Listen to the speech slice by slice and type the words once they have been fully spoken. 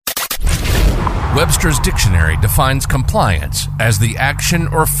Webster's Dictionary defines compliance as the action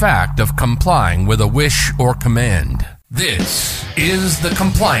or fact of complying with a wish or command. This is the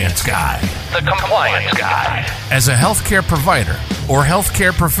Compliance Guy. The Compliance Guy. As a healthcare provider or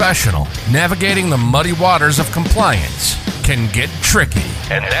healthcare professional, navigating the muddy waters of compliance can get tricky.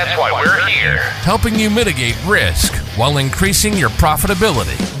 And that's why we're here. Helping you mitigate risk while increasing your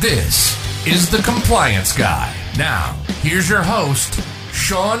profitability. This is the Compliance Guy. Now, here's your host,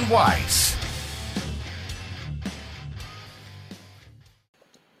 Sean Weiss.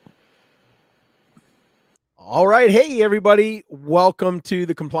 All right. Hey, everybody. Welcome to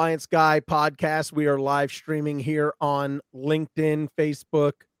the Compliance Guy podcast. We are live streaming here on LinkedIn,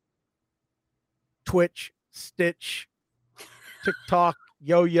 Facebook, Twitch, Stitch, TikTok,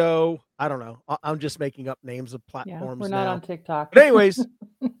 Yo-Yo. I don't know. I'm just making up names of platforms. We're not on TikTok. But anyways,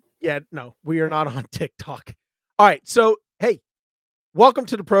 no, we are not on TikTok. All right. So, hey, welcome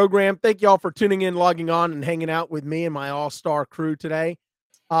to the program. Thank you all for tuning in, logging on, and hanging out with me and my all-star crew today.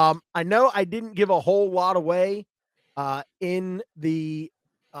 I know I didn't give a whole lot away in the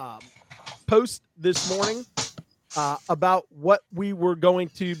post this morning about what we were going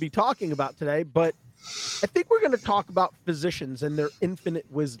to be talking about today, but I think we're going to talk about physicians and their infinite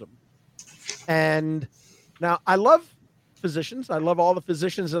wisdom. And now I love physicians. I love all the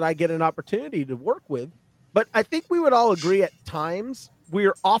physicians that I get an opportunity to work with, but I think we would all agree at times we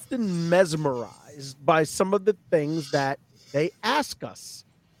are often mesmerized by some of the things that they ask us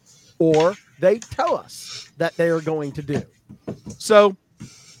or they tell us that they are going to do. So,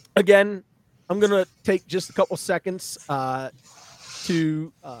 again, I'm going to take just a couple seconds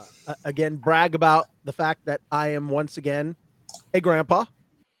to, again, brag about the fact that I am once again a grandpa.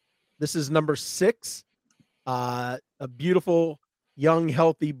 This is number 6. A beautiful, young,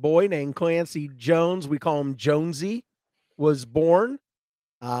 healthy boy named Clancy Jones. We call him Jonesy. Was born.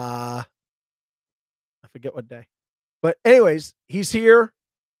 I forget what day. But anyways, he's here.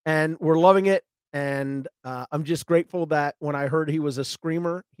 And we're loving it. And I'm just grateful that when I heard he was a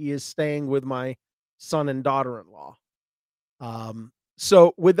screamer, he is staying with my son and daughter-in-law.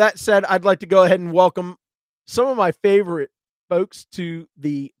 So with that said, I'd like to go ahead and welcome some of my favorite folks to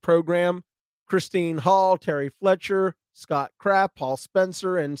the program. Christine Hall, Terry Fletcher, Scott Kraft, Paul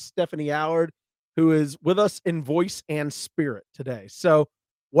Spencer, and Stephanie Allard, who is with us in voice and spirit today. So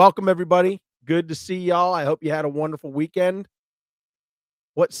welcome, everybody. Good to see y'all. I hope you had a wonderful weekend.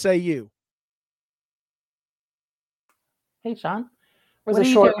 What say you? Hey, Sean. It was a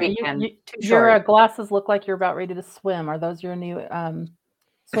short weekend. Your glasses look like you're about ready to swim. Are those your new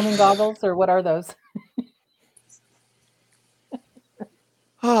swimming goggles, or what are those?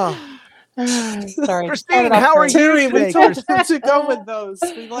 Sorry. Christine, how are you Terry, today? we told you to go with those.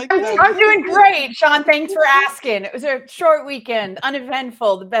 We like those. I'm doing great, Sean. Thanks for asking. It was a short weekend,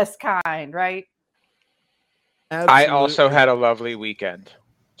 uneventful, the best kind, right? Absolutely. I also had a lovely weekend.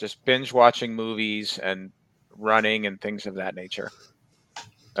 Just binge watching movies and running and things of that nature.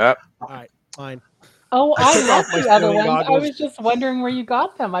 All right, fine. Oh, I love the other ones. I was just wondering where you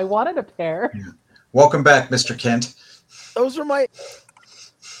got them. I wanted a pair. Yeah. Welcome back, Mr. Kent. Those are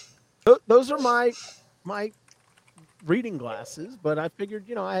my reading glasses, but I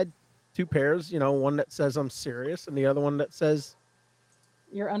figured, I had 2 pairs, one that says I'm serious and the other one that says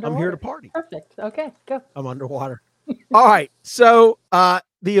you're underwater. I'm here to party. Perfect. Okay, go. I'm underwater. All right. So,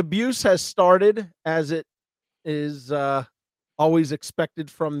 the abuse has started, as it is always expected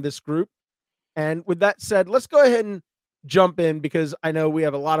from this group. And with that said, let's go ahead and jump in, because I know we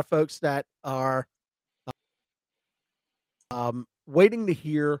have a lot of folks that are waiting to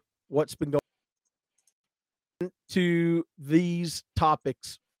hear what's been going on to these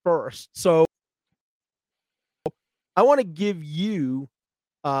topics first. So I want to give you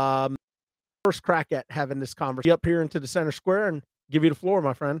first crack at having this conversation up here into the center square and give you the floor,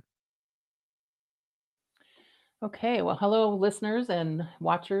 my friend. Okay, well, hello, listeners and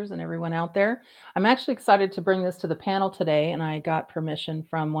watchers and everyone out there. I'm actually excited to bring this to the panel today, and I got permission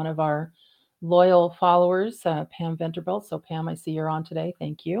from one of our loyal followers, Pam Venterbilt. So, Pam, I see you're on today.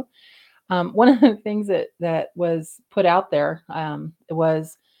 Thank you. One of the things that was put out there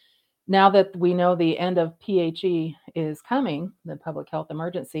was, now that we know the end of PHE is coming, the public health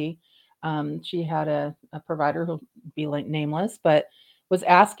emergency, she had a provider who'll be nameless, but was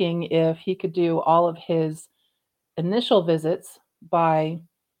asking if he could do all of his initial visits by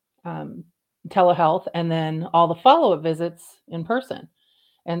telehealth and then all the follow-up visits in person.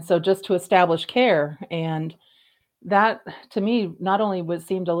 And so just to establish care. And that, to me, not only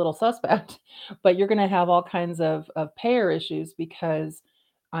seemed a little suspect, but you're going to have all kinds of payer issues, because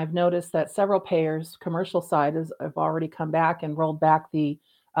I've noticed that several payers, commercial side, have already come back and rolled back the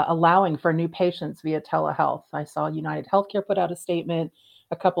allowing for new patients via telehealth. I saw United Healthcare put out a statement.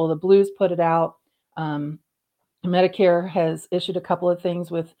 A couple of the Blues put it out. Medicare has issued a couple of things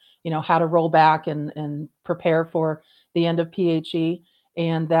with, how to roll back and prepare for the end of PHE,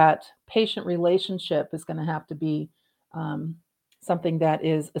 and that patient relationship is going to have to be something that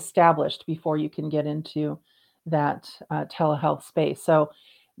is established before you can get into that telehealth space. So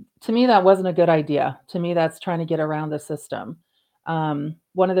to me, that wasn't a good idea. To me, that's trying to get around the system.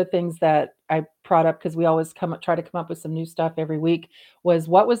 One of the things that I brought up, because we always try to come up with some new stuff every week, was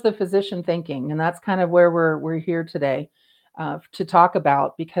what was the physician thinking? And that's kind of where we're here today to talk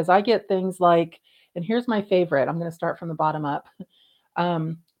about, because I get things like, and here's my favorite. I'm going to start from the bottom up.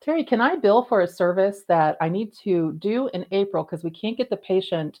 Terry, can I bill for a service that I need to do in April because we can't get the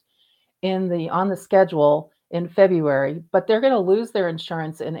patient on the schedule in February, but they're going to lose their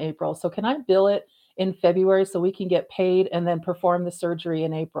insurance in April. So can I bill it in February so we can get paid and then perform the surgery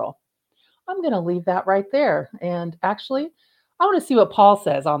in April? I'm going to leave that right there. And actually, I want to see what Paul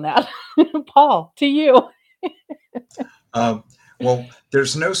says on that. Paul, to you. Well,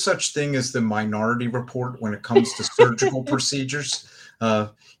 there's no such thing as the Minority Report when it comes to surgical procedures.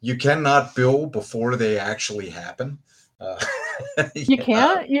 You cannot bill before they actually happen. You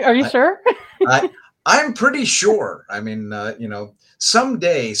can't? Are you sure? I'm pretty sure. I mean,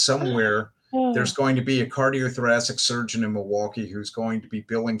 someday, somewhere, there's going to be a cardiothoracic surgeon in Milwaukee who's going to be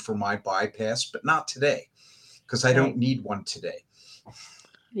billing for my bypass, but not today, because I don't need one today.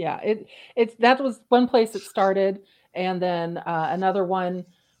 Yeah, that was one place it started, and then another one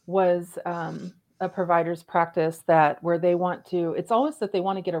was a provider's practice where they want to. It's always that they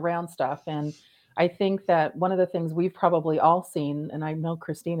want to get around stuff, and I think that one of the things we've probably all seen, and I know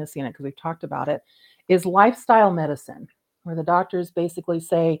Christina's seen it because we've talked about it, is lifestyle medicine, where the doctors basically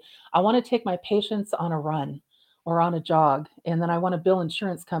say, I want to take my patients on a run or on a jog, and then I want to bill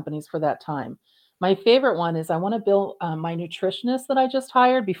insurance companies for that time. My favorite one is I want to bill my nutritionist that I just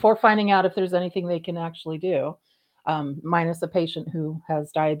hired before finding out if there's anything they can actually do, minus a patient who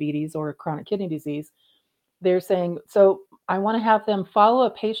has diabetes or chronic kidney disease. They're saying, so I want to have them follow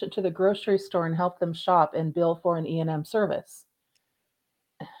a patient to the grocery store and help them shop and bill for an E&M service.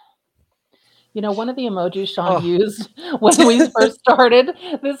 One of the emojis Sean used when we first started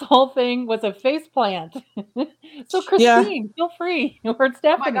this whole thing was a face plant. So Christine, feel free. Or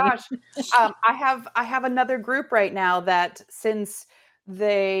Stephanie. Oh my gosh. I have another group right now that, since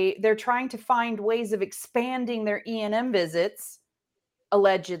they're trying to find ways of expanding their E&M visits,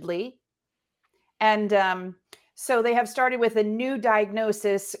 allegedly. And so they have started with a new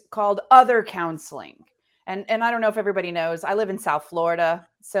diagnosis called other counseling. And I don't know if everybody knows, I live in South Florida,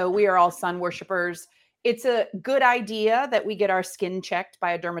 so we are all sun worshipers. It's a good idea that we get our skin checked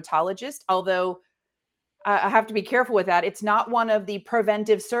by a dermatologist, although I have to be careful with that. It's not one of the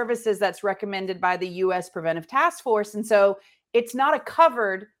preventive services that's recommended by the U.S. Preventive Task Force. And so it's not a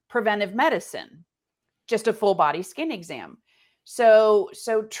covered preventive medicine, just a full body skin exam. So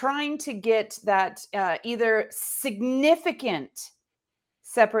trying to get that either significant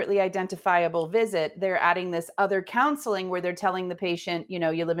separately identifiable visit, they're adding this other counseling where they're telling the patient, you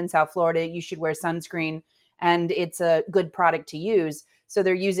live in South Florida, you should wear sunscreen, and it's a good product to use. So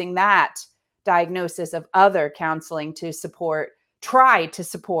they're using that diagnosis of other counseling to try to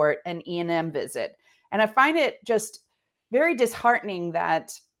support an E&M visit. And I find it just very disheartening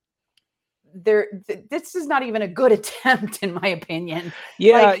that this is not even a good attempt, in my opinion.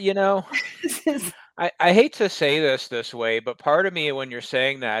 Yeah, I hate to say this way, but part of me, when you're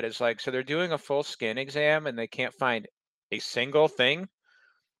saying that, is like, so they're doing a full skin exam and they can't find a single thing.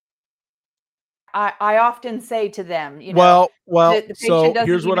 I often say to them, well, the patient so doesn't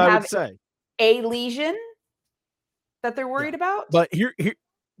here's what even I have would say. A lesion that they're worried about. But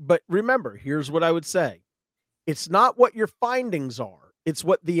but remember, here's what I would say. It's not what your findings are. It's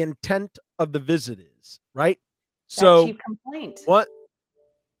what the intent of the visit is, right? So chief complaint. What?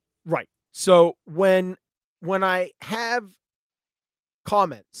 Right. So when I have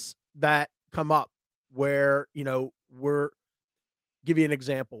comments that come up where, give you an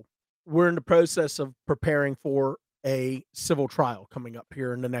example. We're in the process of preparing for a civil trial coming up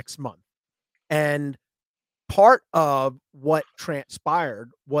here in the next month. And part of what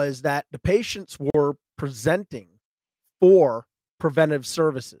transpired was that the patients were presenting for preventive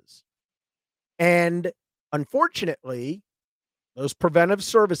services. And unfortunately, those preventive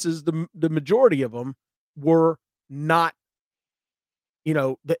services, the majority of them were not,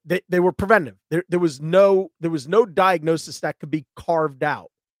 they were preventive. There was no diagnosis that could be carved out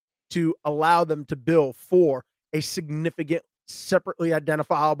to allow them to bill for a significant, separately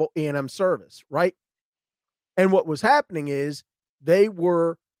identifiable E&M service, right? And what was happening is they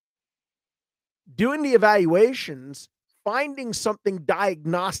were doing the evaluations, finding something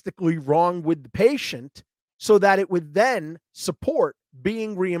diagnostically wrong with the patient so that it would then support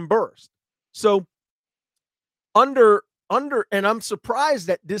being reimbursed. So and I'm surprised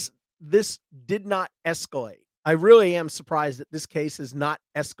that this did not escalate. I really am surprised that this case has not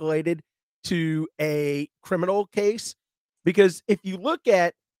escalated to a criminal case, because if you look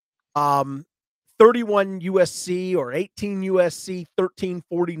at 31 USC or 18 USC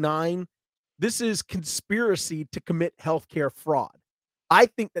 1349, this is conspiracy to commit healthcare fraud. I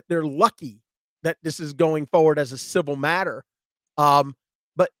think that they're lucky that this is going forward as a civil matter.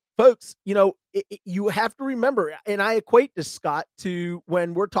 But folks, you have to remember, and I equate this, Scott, to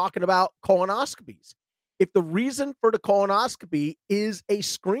when we're talking about colonoscopies. If the reason for the colonoscopy is a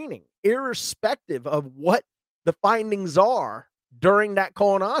screening, irrespective of what the findings are during that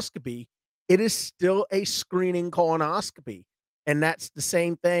colonoscopy, it is still a screening colonoscopy. And that's the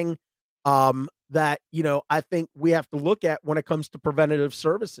same thing that, I think we have to look at when it comes to preventative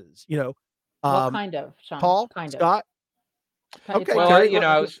services. What kind of, Sean? Paul, kind Scott? Of. Okay, well,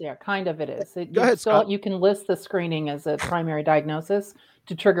 Terry, Kind of it is. Go ahead, Scott. You can list the screening as a primary diagnosis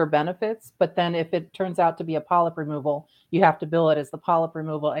to trigger benefits, but then if it turns out to be a polyp removal, you have to bill it as the polyp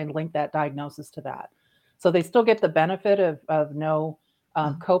removal and link that diagnosis to that. So they still get the benefit of no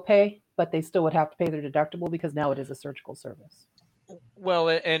copay, but they still would have to pay their deductible because now it is a surgical service. Well,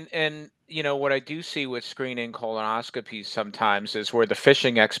 and what I do see with screening colonoscopies sometimes is where the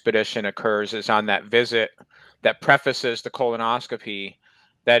fishing expedition occurs is on that visit that prefaces the colonoscopy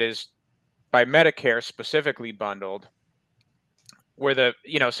that is by Medicare specifically bundled, where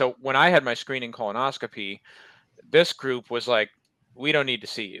so when I had my screening colonoscopy, this group was like, we don't need to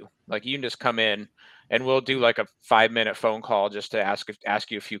see you. Like, you can just come in and we'll do like a 5-minute phone call just to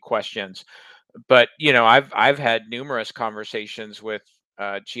ask you a few questions. But, I've had numerous conversations with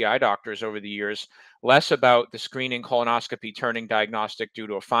GI doctors over the years, less about the screening colonoscopy turning diagnostic due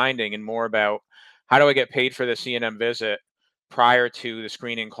to a finding and more about how do I get paid for the C&M visit prior to the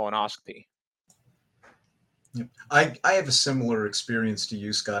screening colonoscopy. I have a similar experience to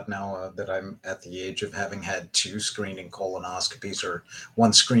you, Scott, now that I'm at the age of having had 2 screening colonoscopies, or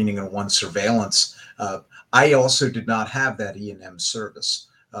 1 screening and 1 surveillance. I also did not have that E&M service.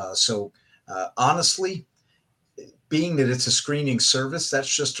 So honestly, being that it's a screening service,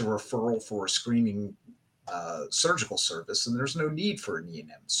 that's just a referral for a screening surgical service, and there's no need for an E&M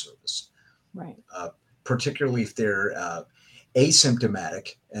service. Right. Particularly if they're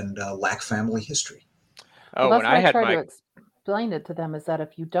asymptomatic and lack family history. Oh, well, when I had to explain it to them is that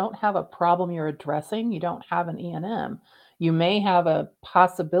if you don't have a problem you're addressing, you don't have an E&M. You may have a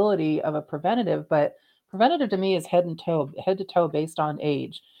possibility of a preventative, but preventative to me is head to toe based on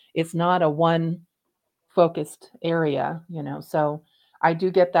age. It's not a one focused area, So I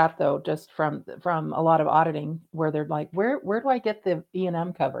do get that though, just from a lot of auditing where they're like, where do I get the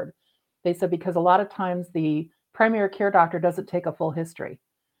E&M covered? They said, because a lot of times the primary care doctor doesn't take a full history.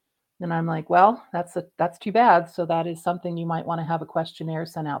 And I'm like, well, that's too bad. So that is something you might want to have a questionnaire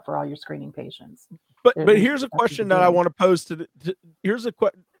sent out for all your screening patients. But here's a question that I want to pose here's a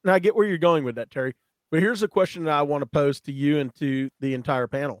question. And I get where you're going with that, Terry. But here's a question that I want to pose to you and to the entire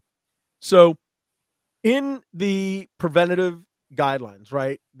panel. So in the preventative guidelines,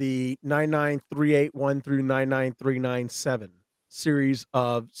 right, the 99381 through 99397 series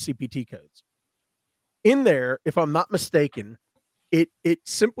of CPT codes, in there, if I'm not mistaken, it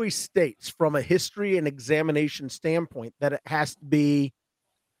simply states from a history and examination standpoint that it has to be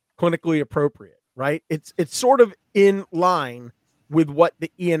clinically appropriate, right? It's sort of in line with what the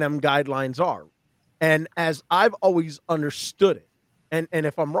E&M guidelines are. And as I've always understood it, and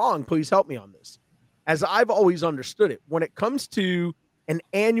if I'm wrong, please help me on this. As I've always understood it, when it comes to an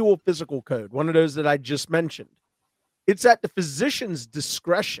annual physical code, one of those that I just mentioned, it's at the physician's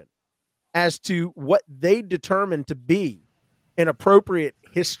discretion as to what they determine to be an appropriate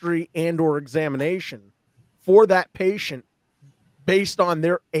history and or examination for that patient based on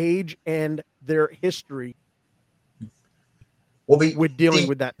their age and their history with dealing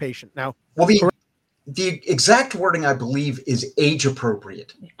with that patient. Now, the exact wording, I believe, is age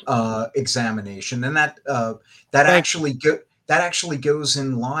appropriate examination, and that actually goes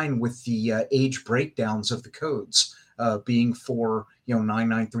in line with the age breakdowns of the codes, being for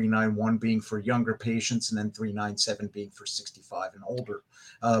 99391 being for younger patients, and then 397 being for 65 and older.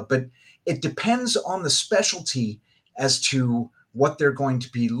 But it depends on the specialty as to what they're going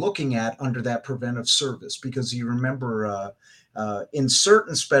to be looking at under that preventive service, because you remember in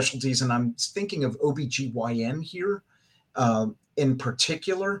certain specialties, and I'm thinking of OBGYN here, in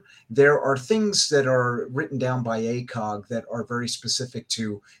particular, there are things that are written down by ACOG that are very specific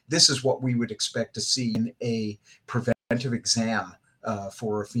to this is what we would expect to see in a preventive exam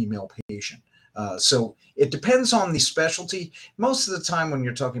for a female patient. So it depends on the specialty. Most of the time when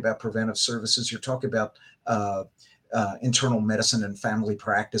you're talking about preventive services, you're talking about internal medicine and family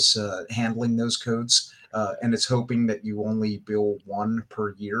practice handling those codes. And it's hoping that you only bill one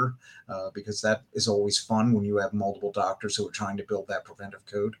per year because that is always fun when you have multiple doctors who are trying to build that preventive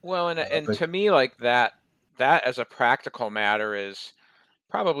code. Well, and But to me, like that as a practical matter is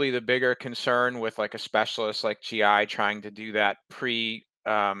probably the bigger concern with like a specialist like GI trying to do that pre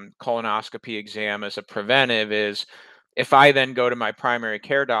colonoscopy exam as a preventive is if I then go to my primary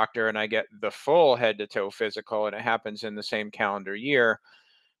care doctor and I get the full head to toe physical and it happens in the same calendar year,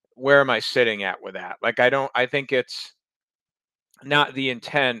 where am I sitting at with that? Like, I think it's not the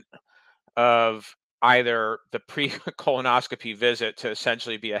intent of either the pre-colonoscopy visit to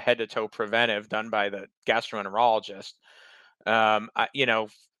essentially be a head to toe preventive done by the gastroenterologist. You know,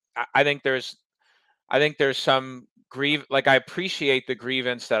 I think there's some like I appreciate the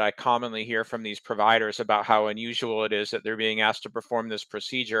grievance that I commonly hear from these providers about how unusual it is that they're being asked to perform this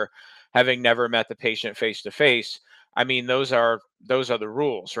procedure, having never met the patient face to face. I mean, those are the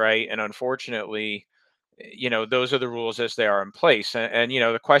rules, right? And unfortunately, those are the rules as they are in place. And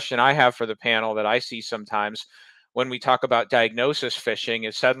the question I have for the panel that I see sometimes when we talk about diagnosis fishing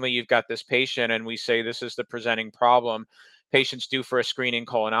is suddenly you've got this patient and we say this is the presenting problem. Patients due for a screening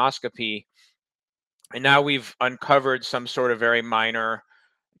colonoscopy. And now we've uncovered some sort of very minor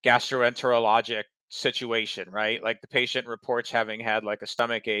gastroenterologic situation, right? Like the patient reports having had like a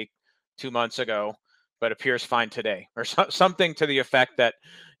stomach ache 2 months ago, but appears fine today, or something to the effect that,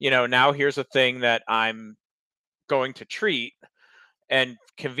 now here's a thing that I'm going to treat and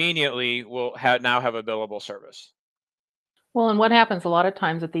conveniently will now have a billable service. Well, and what happens a lot of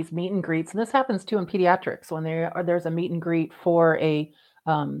times at these meet and greets, and this happens too in pediatrics when there's a meet and greet for a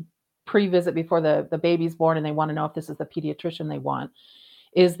pre-visit before the baby's born, and they want to know if this is the pediatrician they want,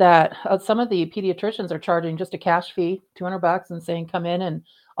 is that some of the pediatricians are charging just a cash fee, $200, and saying, come in and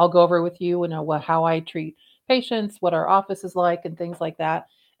I'll go over with you, how I treat patients, what our office is like, and things like that.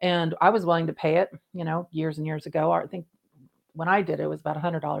 And I was willing to pay it, years and years ago. I think when I did it was about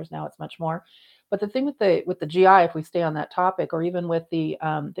 $100. Now it's much more. But the thing with the GI, if we stay on that topic, or even with the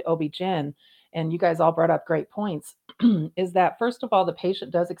OB-GYN, and you guys all brought up great points, is that first of all, the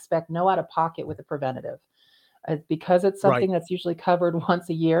patient does expect no out of pocket with a preventative. Because it's something that's usually covered once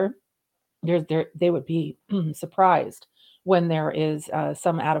a year, they would be surprised when there is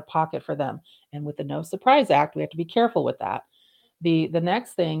some out of pocket for them. And with the No Surprise Act, we have to be careful with that. The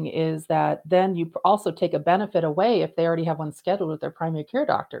next thing is that then you also take a benefit away if they already have one scheduled with their primary care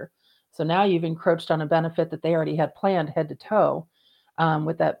doctor. So now you've encroached on a benefit that they already had planned head to toe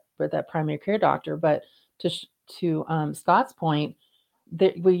with that primary care doctor. But to Scott's point,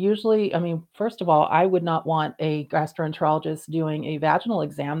 we usually, first of all, I would not want a gastroenterologist doing a vaginal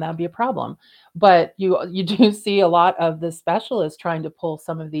exam. That would be a problem. But you do see a lot of the specialists trying to pull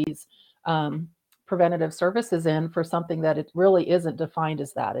some of these preventative services in for something that it really isn't defined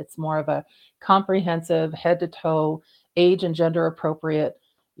as that. It's more of a comprehensive head to toe, age and gender appropriate,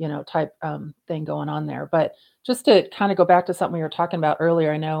 type thing going on there. But just to kind of go back to something we were talking about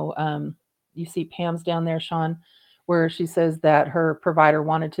earlier, I know you see Pam's down there, Sean, where she says that her provider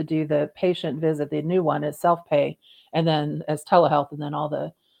wanted to do the patient visit, the new one as self-pay, and then as telehealth, and then all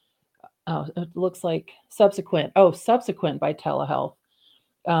the, it looks like subsequent by telehealth,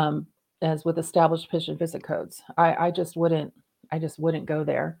 as with established patient visit codes. I just wouldn't go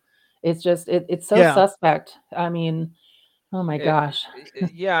there. It's just, it's so suspect. Oh my gosh.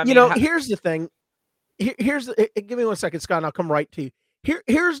 Yeah. Here's the thing. Give me 1 second, Scott, and I'll come right to you.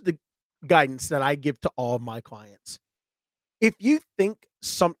 Here's the guidance that I give to all of my clients. If you think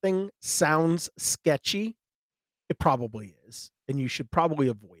something sounds sketchy, it probably is, and you should probably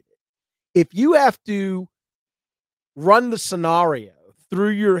avoid it. If you have to run the scenario through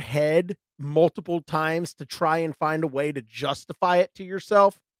your head multiple times to try and find a way to justify it to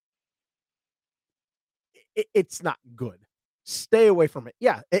yourself, it's not good. Stay away from it.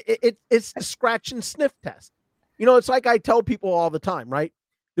 Yeah, it's the scratch and sniff test. It's like I tell people all the time, right?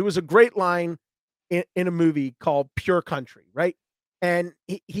 There was a great line in a movie called Pure Country, right? And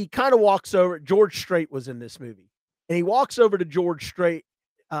he kind of walks over. George Strait was in this movie. And he walks over to George Strait,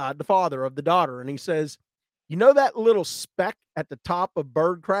 the father of the daughter, and he says, that little speck at the top of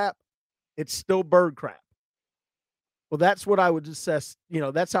bird crap? It's still bird crap. Well, that's what I would assess.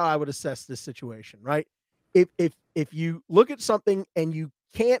 That's how I would assess this situation, right? If you look at something and you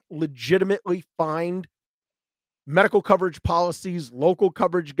can't legitimately find medical coverage policies, local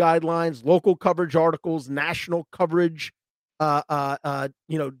coverage guidelines, local coverage articles, national coverage,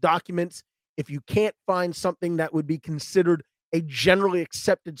 documents. If you can't find something that would be considered a generally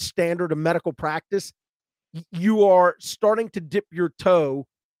accepted standard of medical practice, you are starting to dip your toe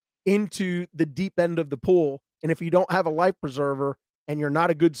into the deep end of the pool. And if you don't have a life preserver and you're not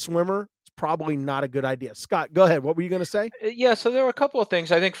a good swimmer, it's probably not a good idea. Scott, go ahead. What were you going to say? Yeah, so there were a couple of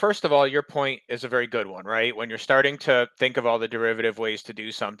things. I think, first of all, your point is a very good one, right? When you're starting to think of all the derivative ways to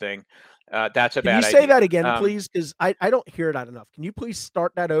do something, that's a Can you bad say idea. that again, please? Because I don't hear that enough. Can you please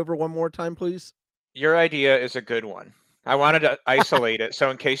start that over one more time, please? Your idea is a good one. I wanted to isolate it,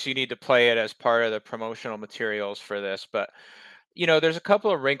 so in case you need to play it as part of the promotional materials for this, but there's a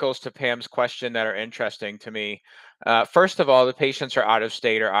couple of wrinkles to Pam's question that are interesting to me. First of all, the patients are out of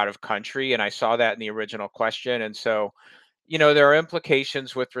state or out of country, and I saw that in the original question. And so, there are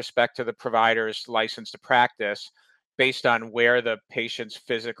implications with respect to the provider's license to practice based on where the patient's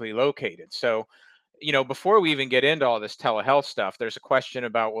physically located. So, before we even get into all this telehealth stuff, there's a question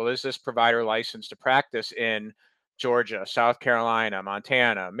about, well, is this provider licensed to practice in Georgia, South Carolina,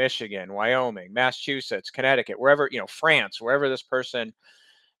 Montana, Michigan, Wyoming, Massachusetts, Connecticut, wherever, France, wherever this person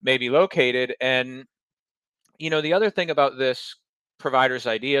may be located. And, the other thing about this provider's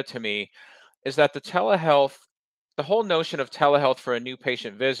idea to me is that the whole notion of telehealth for a new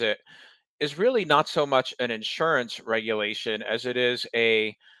patient visit is really not so much an insurance regulation as it is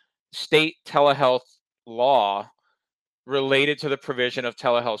a state telehealth law related to the provision of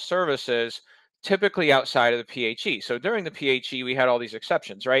telehealth services, typically outside of the PHE. So during the PHE, we had all these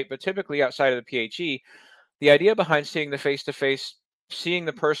exceptions, right? But typically outside of the PHE, the idea behind seeing the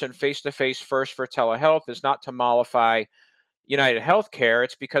person face to face first for telehealth is not to mollify United Healthcare.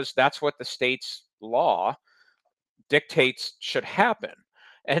 It's because that's what the state's law dictates should happen.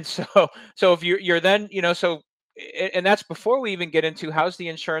 And so if you're then, and that's before we even get into how's the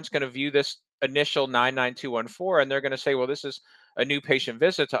insurance going to view this initial 99214, and they're going to say, well, this is a new patient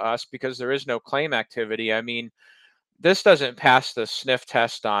visit to us because there is no claim activity. I mean, this doesn't pass the sniff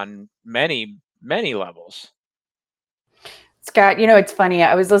test on many levels. Scott, it's funny.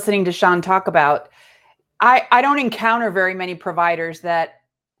 I was listening to Sean talk about, I don't encounter very many providers that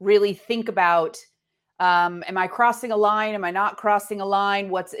really think about, am I crossing a line? Am I not crossing a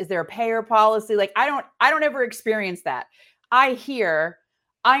line? Is there a payer policy? Like, I don't ever experience that. I hear,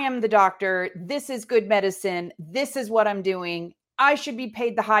 I am the doctor. This is good medicine. This is what I'm doing. I should be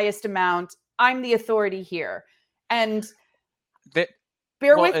paid the highest amount. I'm the authority here. And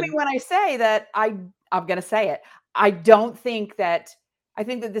bear with me when I say that I'm going to say it. I think that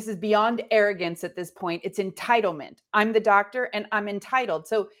this is beyond arrogance at this point. It's entitlement. I'm the doctor and I'm entitled.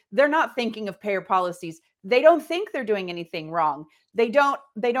 So they're not thinking of payer policies. They don't think they're doing anything wrong. They don't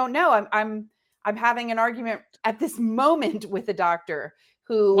know. I'm having an argument at this moment with a doctor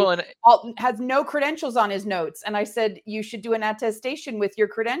who has no credentials on his notes. And I said, you should do an attestation with your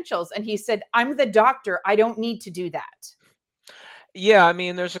credentials. And he said, I'm the doctor. I don't need to do that. Yeah, I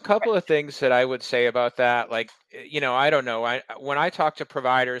mean, there's a couple of things that I would say about that. Like, I don't know. When I talk to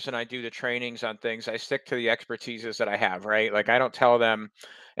providers and I do the trainings on things, I stick to the expertises that I have, right? Like, I don't tell them,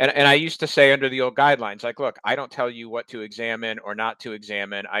 and I used to say under the old guidelines, like, look, I don't tell you what to examine or not to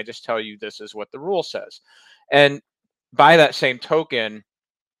examine. I just tell you this is what the rule says. And by that same token,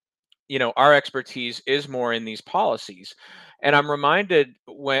 our expertise is more in these policies. And I'm reminded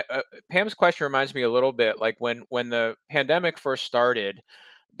when Pam's question reminds me a little bit like when the pandemic first started,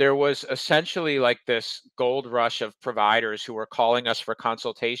 there was essentially like this gold rush of providers who were calling us for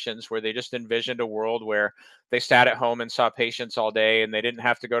consultations where they just envisioned a world where they sat at home and saw patients all day and they didn't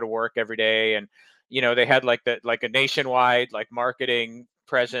have to go to work every day. And, they had like a nationwide like marketing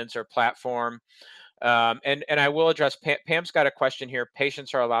presence or platform. And I will address Pam's got a question here.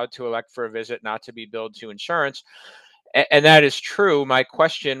 Patients are allowed to elect for a visit not to be billed to insurance. And that is true. My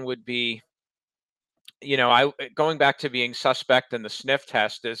question would be, going back to being suspect in the sniff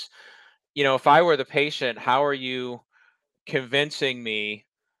test is, if I were the patient, how are you convincing me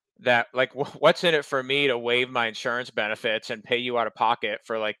that like, what's in it for me to waive my insurance benefits and pay you out of pocket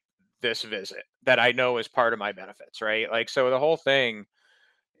for like this visit that I know is part of my benefits, right? Like, so the whole thing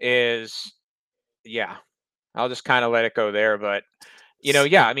is, yeah, I'll just kind of let it go there. But,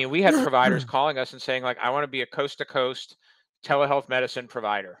 yeah, I mean, we had providers calling us and saying like, I want to be a coast to coast telehealth medicine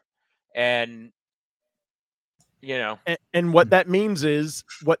provider. And, and what that means is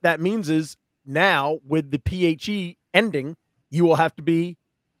now with the PHE ending, you will have to be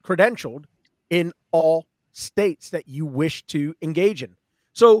credentialed in all states that you wish to engage in.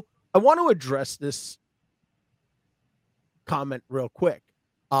 So I want to address this comment real quick.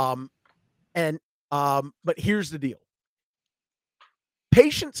 And But here's the deal.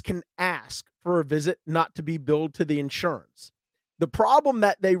 Patients can ask for a visit not to be billed to the insurance. The problem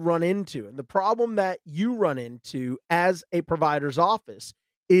that they run into, and the problem that you run into as a provider's office,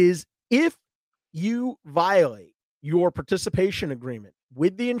 is if you violate your participation agreement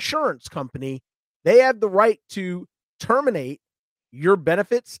with the insurance company, they have the right to terminate your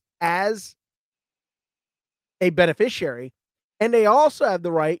benefits as a beneficiary, and they also have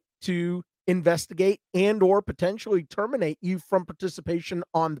the right to investigate and or potentially terminate you from participation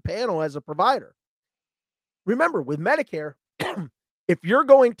on the panel as a provider. Remember, with Medicare, if you're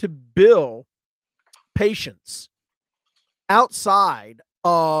going to bill patients outside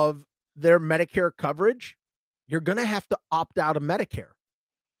of their Medicare coverage, you're going to have to opt out of Medicare.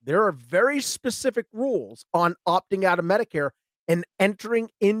 There are very specific rules on opting out of Medicare and entering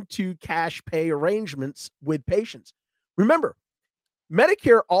into cash pay arrangements with patients. Remember,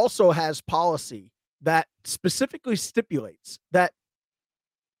 Medicare also has policy that specifically stipulates that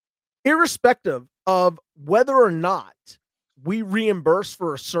irrespective of whether or not we reimburse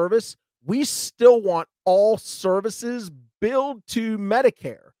for a service, we still want all services billed to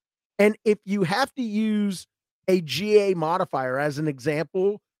Medicare. And if you have to use a GA modifier as an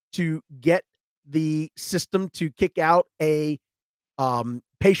example to get the system to kick out a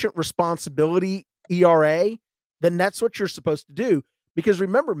patient responsibility ERA, then that's what you're supposed to do. Because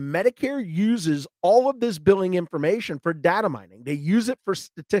remember, Medicare uses all of this billing information for data mining. They use it for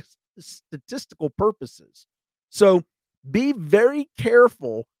statistical purposes. So be very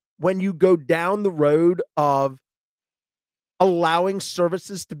careful when you go down the road of allowing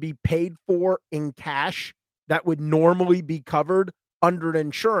services to be paid for in cash that would normally be covered under an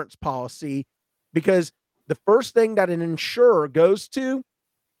insurance policy, because the first thing that an insurer goes to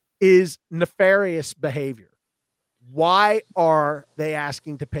is nefarious behavior. Why are they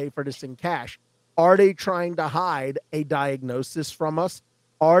asking to pay for this in cash? Are they trying to hide a diagnosis from us?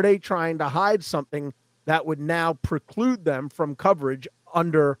 Are they trying to hide something that would now preclude them from coverage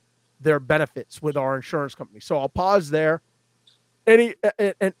under their benefits with our insurance company? So I'll pause there. Any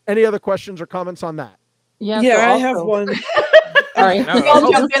other questions or comments on that? Yeah, Yeah, so I have also- one. Sorry, No. we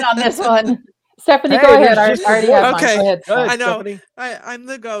all jump in on this one. Stephanie, Hey, go ahead. there's I just already the have voice. mine. Okay. Go ahead. Go ahead, I know. Stephanie. I'm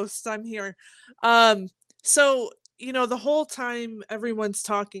the ghost. I'm here. So, the whole time everyone's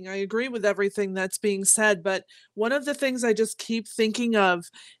talking, I agree with everything that's being said, but one of the things I just keep thinking of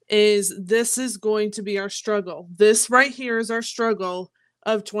is this is going to be our struggle. This right here is our struggle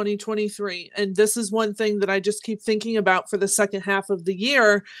of 2023. And this is one thing that I just keep thinking about for the second half of the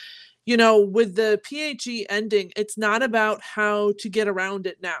year. With the PHE ending, it's not about how to get around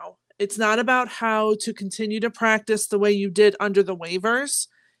it now. It's not about how to continue to practice the way you did under the waivers.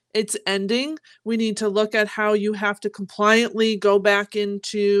 It's ending. We need to look at how you have to compliantly go back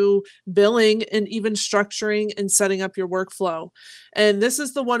into billing and even structuring and setting up your workflow. And this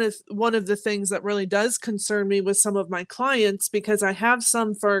is one of the things that really does concern me with some of my clients, because I have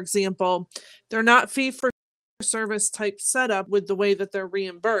some, for example, they're not fee for service type setup with the way that they're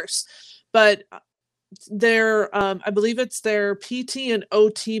reimbursed, but I believe it's their PT and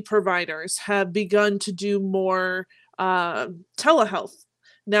OT providers have begun to do more telehealth.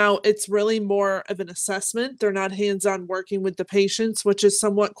 Now it's really more of an assessment. They're not hands-on working with the patients, which is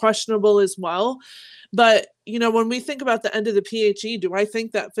somewhat questionable as well. But, when we think about the end of the PHE, do I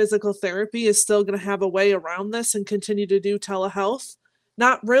think that physical therapy is still going to have a way around this and continue to do telehealth?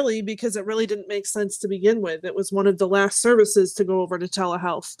 Not really, because it really didn't make sense to begin with. It was one of the last services to go over to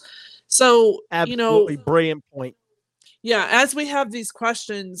telehealth. So, Absolutely brilliant point. yeah, as we have these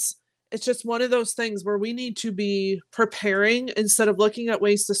questions, it's just one of those things where we need to be preparing instead of looking at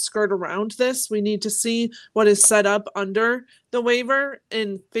ways to skirt around this. We need to see what is set up under the waiver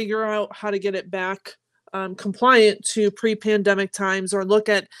and figure out how to get it back compliant to pre-pandemic times, or look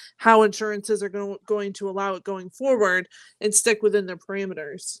at how insurances are going to allow it going forward and stick within their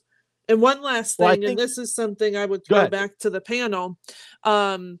parameters. And one last thing, and this is something I would throw back to the panel.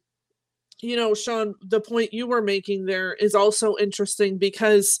 Sean, the point you were making there is also interesting,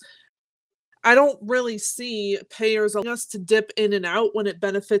 because I don't really see payers allowing us to dip in and out when it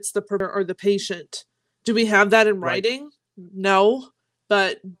benefits the provider or the patient. Do we have that in writing? No.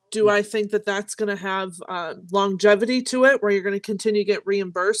 But do I think that that's going to have longevity to it, where you're going to continue to get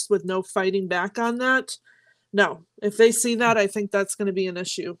reimbursed with no fighting back on that? No. If they see that, I think that's going to be an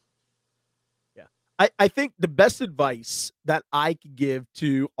issue. Yeah. I think the best advice that I could give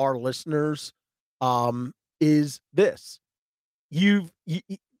to our listeners is this.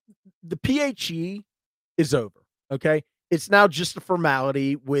 The PHE is over. Okay. It's now just a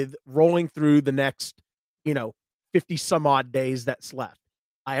formality with rolling through the next, 50 some odd days that's left.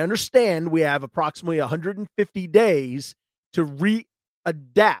 I understand we have approximately 150 days to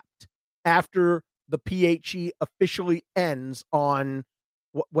readapt after the PHE officially ends on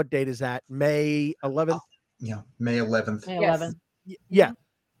what date is that? May 11th? Yeah, May 11th. May Yes. 11th. Yeah.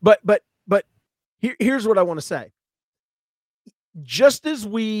 But here's what I want to say. Just as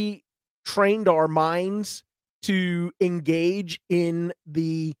we trained our minds to engage in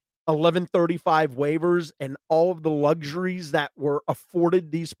the 1135 waivers and all of the luxuries that were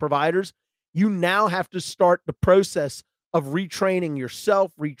afforded these providers, you now have to start the process of retraining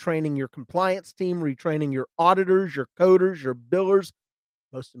yourself, retraining your compliance team, retraining your auditors, your coders, your billers,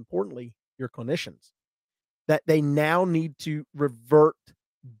 most importantly, your clinicians, that they now need to revert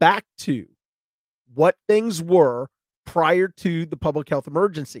back to what things were prior to the public health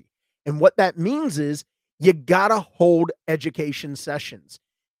emergency. And what that means is you got to hold education sessions.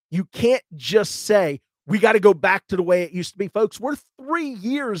 You can't just say, we got to go back to the way it used to be. Folks, we're 3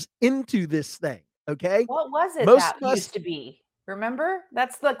 years into this thing, okay? What was it Most that of us- used to be? Remember?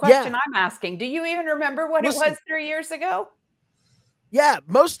 That's the question Yeah. I'm asking. Do you even remember what Listen. it was 3 years ago? Yeah,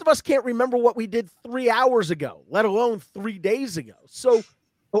 most of us can't remember what we did 3 hours ago, let alone 3 days ago. So,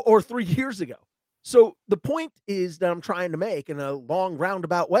 or 3 years ago. So the point is that I'm trying to make in a long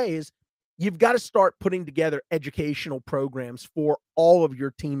roundabout way is you've got to start putting together educational programs for all of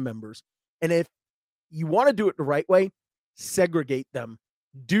your team members. And if you want to do it the right way, segregate them.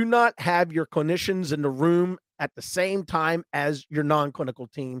 Do not have your clinicians in the room at the same time as your non-clinical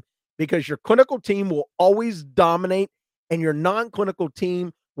team, because your clinical team will always dominate and your non-clinical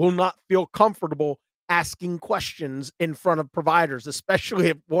team will not feel comfortable asking questions in front of providers, especially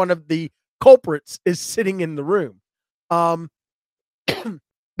if one of the culprits is sitting in the room.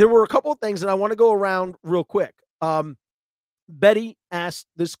 There were a couple of things, and I want to go around real quick. Betty asked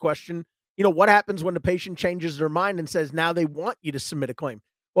this question, what happens when the patient changes their mind and says now they want you to submit a claim?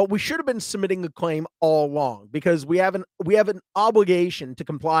 Well, we should have been submitting a claim all along because we have an obligation to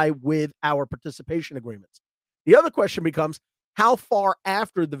comply with our participation agreements. The other question becomes, how far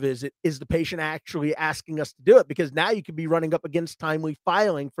after the visit is the patient actually asking us to do it? Because now you could be running up against timely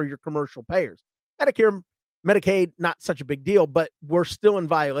filing for your commercial payers. Medicare, Medicaid, not such a big deal, but we're still in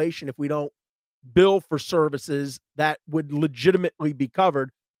violation if we don't bill for services that would legitimately be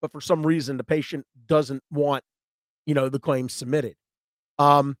covered, but for some reason the patient doesn't want, the claim submitted.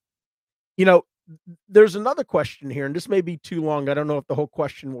 There's another question here, and this may be too long. I don't know if the whole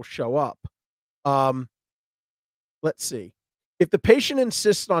question will show up. Let's see. If the patient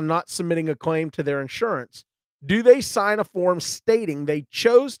insists on not submitting a claim to their insurance, do they sign a form stating they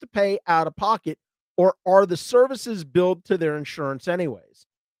chose to pay out of pocket, or are the services billed to their insurance anyways?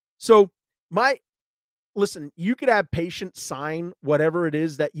 So listen, you could have patients sign whatever it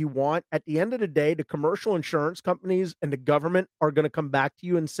is that you want. At the end of the day, the commercial insurance companies and the government are going to come back to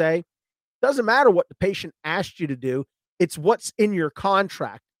you and say, doesn't matter what the patient asked you to do. It's what's in your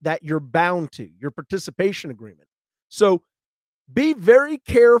contract that you're bound to, your participation agreement. So be very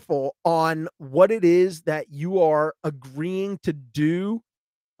careful on what it is that you are agreeing to do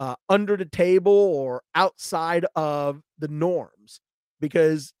under the table or outside of the norms,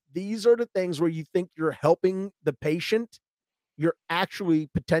 because these are the things where you think you're helping the patient. You're actually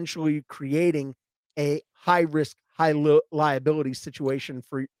potentially creating a high risk, high liability situation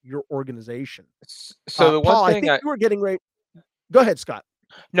for your organization. So the one Paul, I thing think you were getting ready. Go ahead, Scott.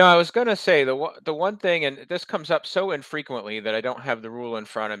 No, I was going to say the one thing, and this comes up so infrequently that I don't have the rule in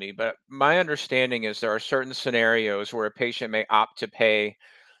front of me, but my understanding is there are certain scenarios where a patient may opt to pay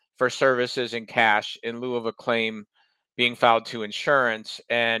for services in cash in lieu of a claim being filed to insurance,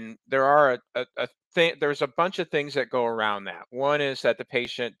 and there are there's a bunch of things that go around that. One is that the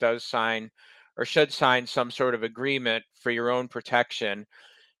patient does sign or should sign some sort of agreement for your own protection.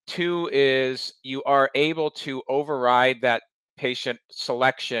 Two is you are able to override that patient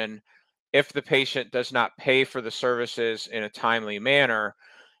selection if the patient does not pay for the services in a timely manner.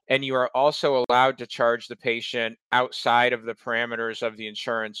 And you are also allowed to charge the patient outside of the parameters of the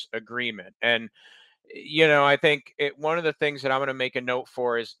insurance agreement. And, I think one of the things that I'm going to make a note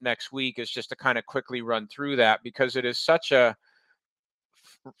for is next week is just to kind of quickly run through that, because it is such a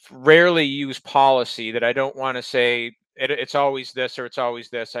rarely used policy that I don't want to say it's always this or it's always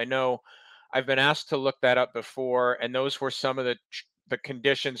this. I know I've been asked to look that up before, and those were some of the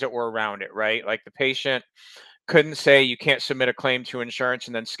conditions that were around it, right? Like the patient couldn't say you can't submit a claim to insurance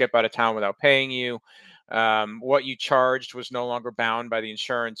and then skip out of town without paying you. What you charged was no longer bound by the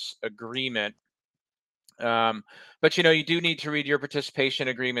insurance agreement. But you do need to read your participation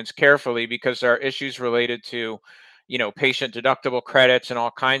agreements carefully, because there are issues related to, patient deductible credits and all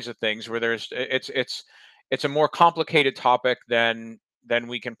kinds of things where it's a more complicated topic than than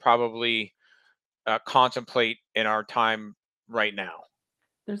we can probably contemplate in our time right now.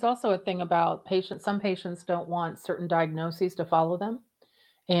 There's also a thing about patients. Some patients don't want certain diagnoses to follow them.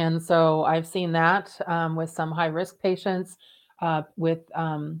 And so I've seen that with some high risk patients with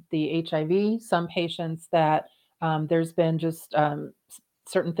the HIV, some patients that there's been just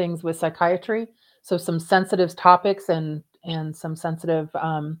certain things with psychiatry. So some sensitive topics and some sensitive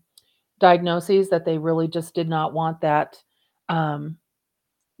diagnoses that they really just did not want that, um,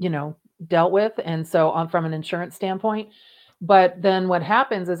 dealt with. And so from an insurance standpoint, but then what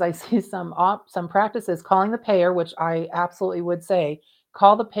happens is I see some practices calling the payer, which I absolutely would say,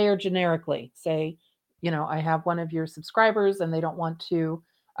 call the payer generically. Say, I have one of your subscribers and they don't want to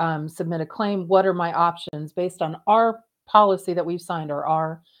submit a claim. What are my options based on our policy that we've signed or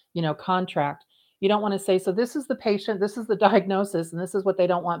our, contract? You don't want to say, so this is the patient, this is the diagnosis, and this is what they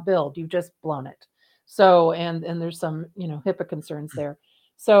don't want billed. You've just blown it. So, and there's some, HIPAA concerns there.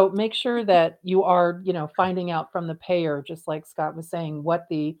 So make sure that you are, finding out from the payer, just like Scott was saying, what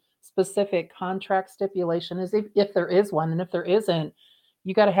the specific contract stipulation is, if there is one. And if there isn't,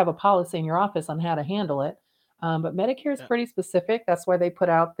 you got to have a policy in your office on how to handle it. But Medicare is pretty specific. That's why they put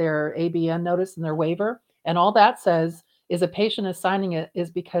out their ABN notice and their waiver. And all that says is a patient is signing it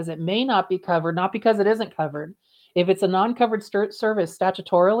is because it may not be covered, not because it isn't covered. If it's a non-covered service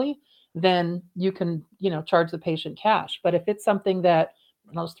statutorily, then you can, charge the patient cash. But if it's something that,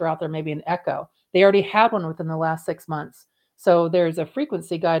 and I'll just throw out there maybe an echo, they already had one within the last 6 months. So there's a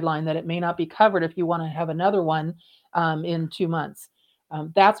frequency guideline that it may not be covered if you want to have another one in 2 months.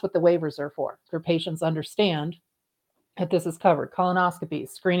 That's what the waivers are for. Their patients understand that this is covered. Colonoscopies,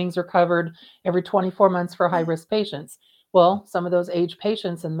 screenings are covered every 24 months for high-risk patients. Well, some of those age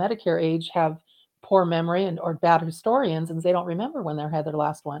patients in Medicare age have poor memory or bad historians, and they don't remember when they had their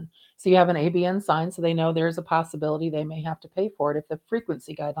last one. So you have an ABN sign, so they know there's a possibility they may have to pay for it if the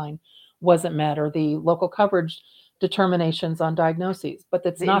frequency guideline wasn't met or the local coverage determinations on diagnoses. But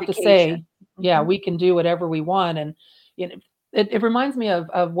that's not to say, we can do whatever we want. And it reminds me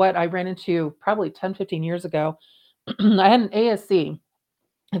of what I ran into probably 10, 15 years ago. I had an ASC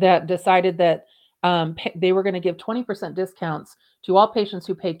that decided that they were going to give 20% discounts to all patients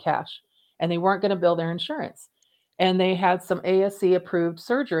who paid cash, and they weren't going to bill their insurance. And they had some ASC approved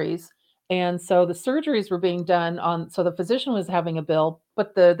surgeries. And so the surgeries were being done so the physician was having a bill,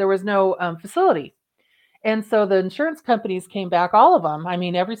 but there was no facility. And so the insurance companies came back, all of them. I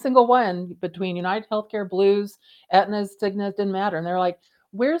mean, every single one between United Healthcare, Blues, Aetna, Cigna, didn't matter. And they're like,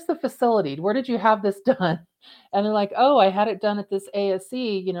 where's the facility? Where did you have this done? And they're like, oh, I had it done at this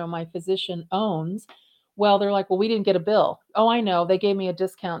ASC, my physician owns. Well, they're like, well, we didn't get a bill. Oh, I know. They gave me a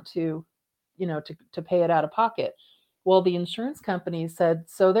discount to pay it out of pocket. Well, the insurance company said,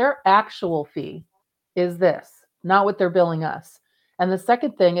 so their actual fee is this, not what they're billing us. And the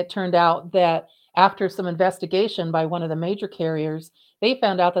second thing, it turned out that after some investigation by one of the major carriers, they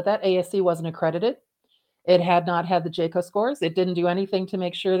found out that ASC wasn't accredited. It had not had the JCO scores. It didn't do anything to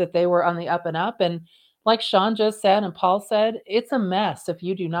make sure that they were on the up and up. And like Sean just said and Paul said, it's a mess if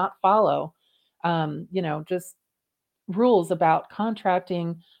you do not follow, just rules about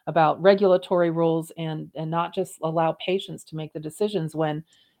contracting, about regulatory rules, and not just allow patients to make the decisions when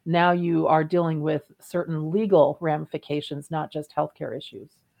now you are dealing with certain legal ramifications, not just healthcare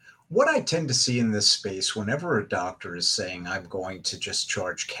issues. What I tend to see in this space, whenever a doctor is saying, I'm going to just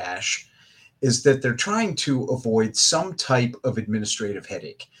charge cash, is that they're trying to avoid some type of administrative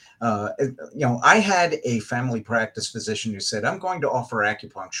headache. I had a family practice physician who said, I'm going to offer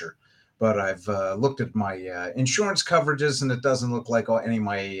acupuncture, but I've looked at my insurance coverages and it doesn't look like any of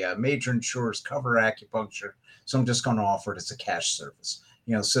my major insurers cover acupuncture. So I'm just going to offer it as a cash service.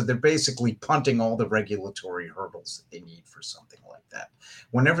 So they're basically punting all the regulatory hurdles that they need for something like that.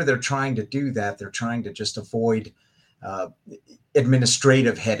 Whenever they're trying to do that, they're trying to just avoid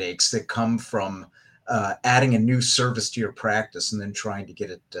administrative headaches that come from adding a new service to your practice and then trying to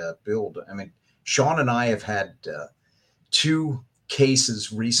get it billed. I mean, Sean and I have had 2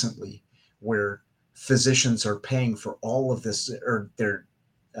 cases recently where physicians are paying for all of this, or they're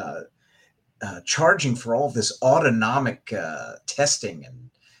charging for all this autonomic testing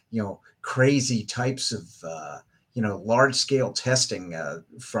and crazy types of large scale testing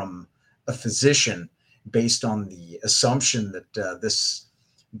from a physician based on the assumption that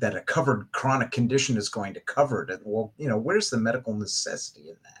that a covered chronic condition is going to cover it. Well, where's the medical necessity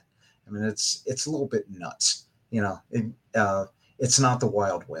in that? I mean, it's a little bit nuts. It's not the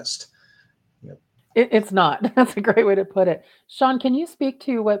Wild West. It's not. That's a great way to put it. Sean, can you speak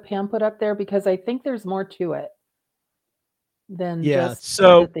to what Pam put up there? Because I think there's more to it than just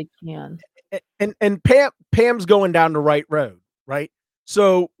so that they can. And Pam's going down the right road, right?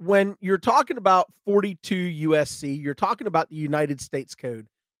 So when you're talking about 42 USC, you're talking about the United States Code.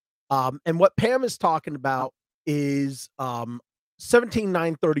 And what Pam is talking about is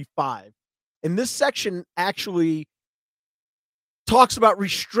 17935. And this section actually talks about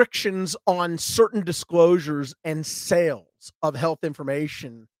restrictions on certain disclosures and sales of health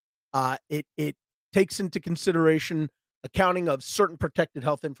information. It takes into consideration accounting of certain protected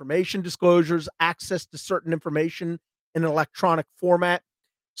health information disclosures, access to certain information in an electronic format.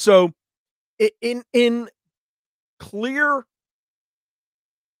 So in clear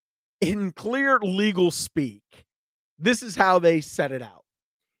legal speak, this is how they set it out.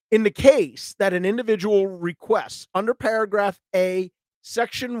 In the case that an individual requests under paragraph A,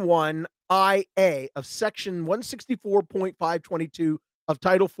 section 1IA of section 164.522 of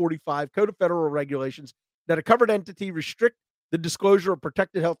Title 45 Code of Federal Regulations, that a covered entity restrict the disclosure of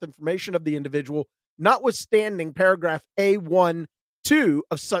protected health information of the individual, notwithstanding paragraph A1, 2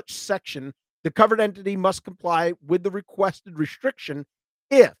 of such section, the covered entity must comply with the requested restriction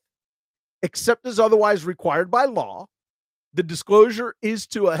if, except as otherwise required by law, the disclosure is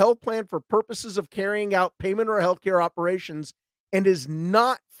to a health plan for purposes of carrying out payment or healthcare operations and is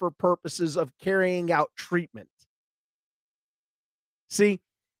not for purposes of carrying out treatment. See,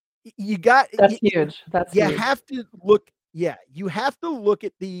 that's huge. That's you huge. have to look. Yeah, you have to look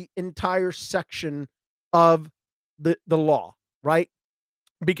at the entire section of the law, right?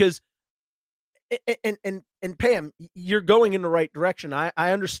 Because and Pam, you're going in the right direction. I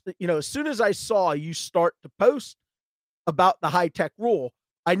understand. As soon as I saw you start to post about the high-tech rule,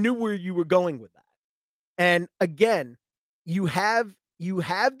 I knew where you were going with that. And again, you have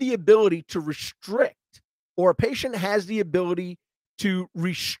the ability to restrict, or a patient has the ability to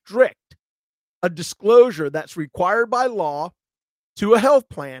restrict a disclosure that's required by law to a health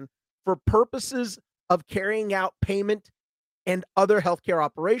plan for purposes of carrying out payment and other healthcare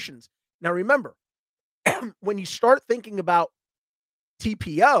operations. Now, remember, when you start thinking about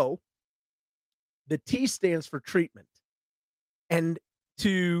TPO, the T stands for treatment. And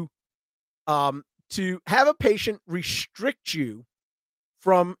to have a patient restrict you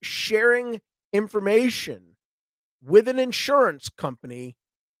from sharing information with an insurance company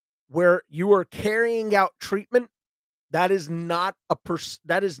where you are carrying out treatment, that is not a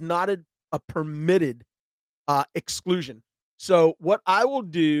permitted exclusion. So what I will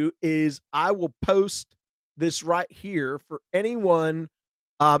do is I will post this right here for anyone.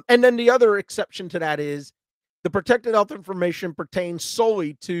 And then the other exception to that is the protected health information pertains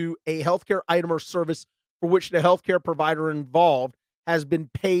solely to a healthcare item or service for which the healthcare provider involved has been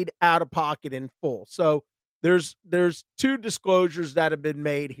paid out of pocket in full. So there's two disclosures that have been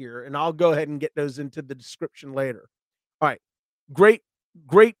made here, and I'll go ahead and get those into the description later. All right. Great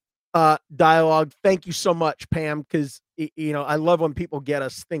dialogue. Thank you so much, Pam, because I love when people get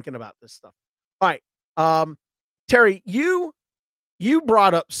us thinking about this stuff. All right. Terry, you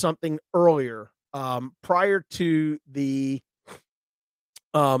brought up something earlier prior to the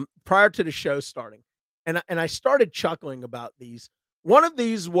show starting, and I started chuckling about these. One of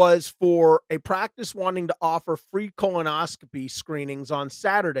these was for a practice wanting to offer free colonoscopy screenings on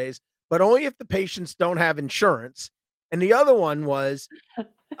Saturdays, but only if the patients don't have insurance. And the other one was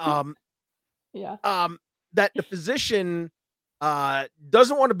that the physician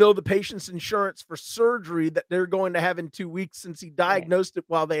doesn't want to bill the patient's insurance for surgery that they're going to have in 2 weeks since he diagnosed it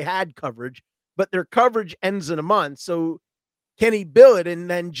while they had coverage, but their coverage ends in a month. So can he bill it and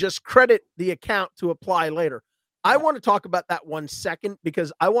then just credit the account to apply later? I want to talk about that 1 second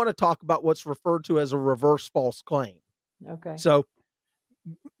because I want to talk about what's referred to as a reverse false claim. Okay. So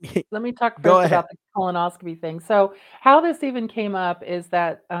let me talk first about the colonoscopy thing. So how this even came up is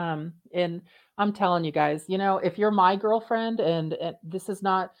that, and I'm telling you guys, if you're my girlfriend and this is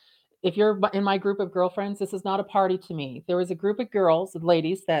not, if you're in my group of girlfriends, this is not a party to me. There was a group of girls,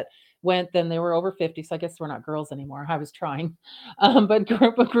 ladies that went, then they were over 50. So I guess we're not girls anymore. I was trying, but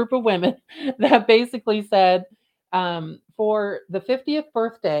a group of women that basically said, for the 50th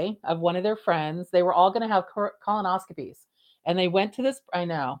birthday of one of their friends, they were all going to have colonoscopies. And they went to this, I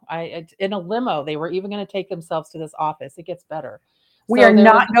know, in a limo. They were even going to take themselves to this office. It gets better. We are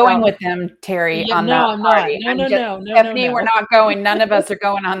not going with them, Terry, on that party. No, Stephanie, we're not going. None of us are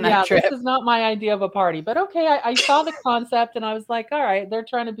going on that trip. This is not my idea of a party. But okay, I saw the concept and I was like, all right, they're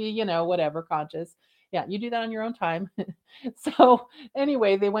trying to be, whatever, conscious. Yeah, you do that on your own time. So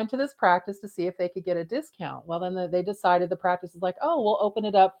anyway, they went to this practice to see if they could get a discount. Well, then they decided, the practice is like, oh, we'll open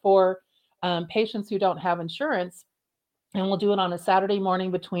it up for patients who don't have insurance. And we'll do it on a Saturday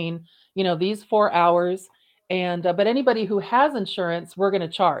morning between, these 4 hours. And but anybody who has insurance, we're going to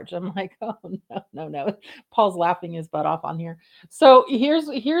charge. I'm like, oh no. Paul's laughing his butt off on here. So here's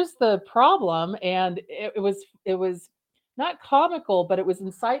the problem, and it was not comical, but it was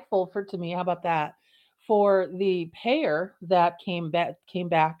insightful for to me. How about that? For the payer that came back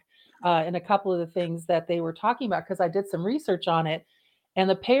in a couple of the things that they were talking about, because I did some research on it. And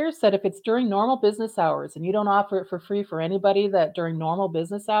the payer said if it's during normal business hours and you don't offer it for free for anybody that during normal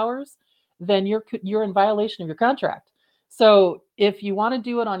business hours, then you're in violation of your contract. So if you want to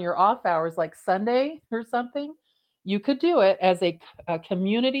do it on your off hours, like Sunday or something, you could do it as a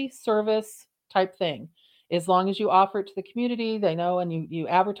community service type thing. As long as you offer it to the community, they know, and you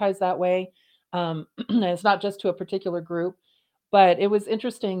advertise that way. It's not just to a particular group. But it was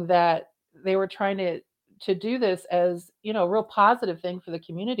interesting that they were trying to do this as, a real positive thing for the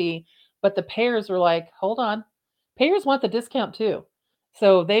community, but the payers were like, hold on. Payers want the discount too.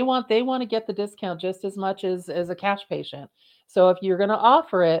 So they want to get the discount just as much as a cash patient. So if you're going to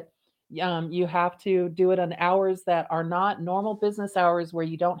offer it, you have to do it on hours that are not normal business hours, where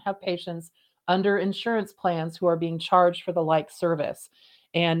you don't have patients under insurance plans who are being charged for the like service.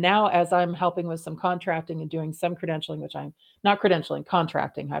 And now, as I'm helping with some contracting and doing some credentialing, which I'm not credentialing,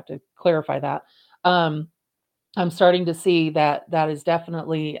 contracting, I have to clarify that. I'm starting to see that is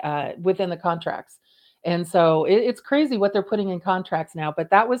definitely within the contracts. And so it's crazy what they're putting in contracts now. But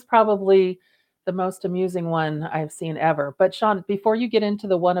that was probably the most amusing one I've seen ever. But Sean, before you get into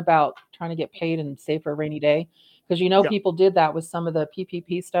the one about trying to get paid and save for a rainy day, because Yep. people did that with some of the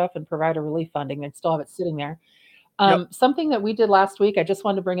PPP stuff and provider relief funding. They still have it sitting there. Yep. Something that we did last week, I just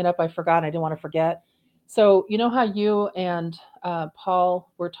wanted to bring it up. I forgot. I didn't want to forget. So you know how you and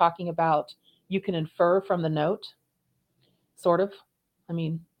Paul were talking about you can infer from the note, sort of. I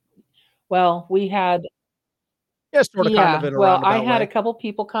mean, well, we had Yeah, sort of kind of in a well, I roundabout had a way. couple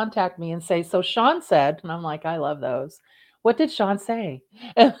people contact me and say, so Sean said, and I'm like, I love those. What did Sean say?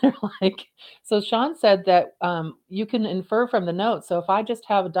 And they're like, so Sean said that you can infer from the note. So if I just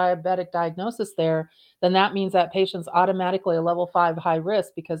have a diabetic diagnosis there, then that means that patient's automatically a level 5 high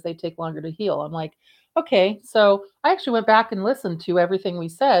risk because they take longer to heal. I'm like, okay. So I actually went back and listened to everything we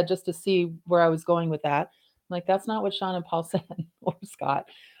said just to see where I was going with that. I'm like, that's not what Sean and Paul said, or Scott.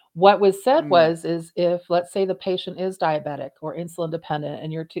 What was said is if, let's say, the patient is diabetic or insulin dependent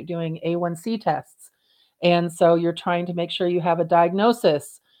and you're doing A1C tests, and so you're trying to make sure you have a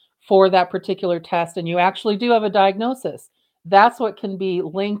diagnosis for that particular test, and you actually do have a diagnosis, that's what can be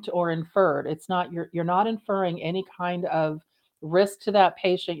linked or inferred. It's not, you're not inferring any kind of risk to that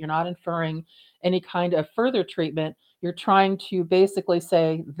patient. You're not inferring any kind of further treatment. You're trying to basically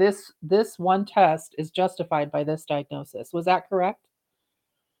say this one test is justified by this diagnosis. Was that correct?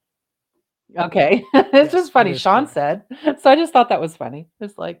 Okay. It's Yes, just that funny. is Sean correct. said. So I just thought that was funny.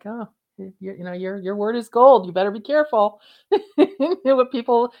 It's like, oh, your word is gold. You better be careful what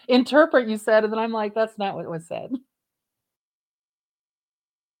people interpret you said. And then I'm like, that's not what was said.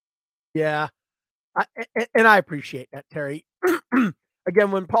 Yeah. And I appreciate that, Terry.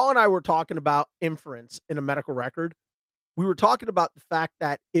 Again, when Paul and I were talking about inference in a medical record, we were talking about the fact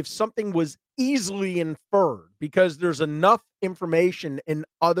that if something was easily inferred, because there's enough information in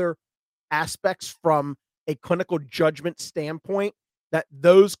other aspects from a clinical judgment standpoint, that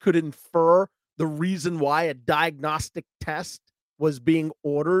those could infer the reason why a diagnostic test was being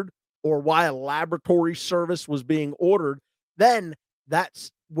ordered or why a laboratory service was being ordered, then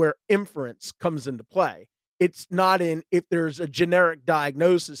that's where inference comes into play. It's not in if there's a generic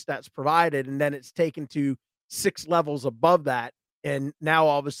diagnosis that's provided and then it's taken to 6 levels above that. And now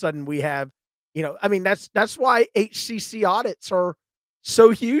all of a sudden we have, I mean, that's why HCC audits are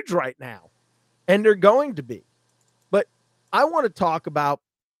so huge right now, and they're going to be. But I want to talk about,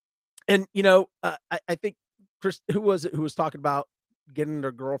 and I think Chris, who was it who was talking about getting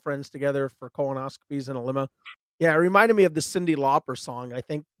their girlfriends together for colonoscopies in a limo? Yeah, it reminded me of the Cyndi Lauper song. I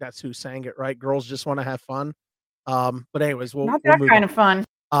think that's who sang it, right? Girls just want to have fun. But anyways, we'll Not that move kind on. of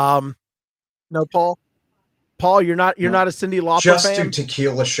fun. No, Paul. Paul, you're not a Cyndi Lauper Just fan? do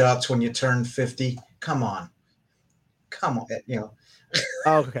tequila shots when you turn 50. Come on.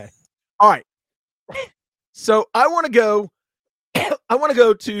 Okay. All right. So I want to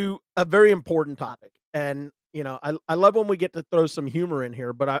go to a very important topic. And I love when we get to throw some humor in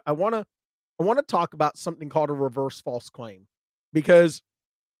here, but I want to talk about something called a reverse false claim, because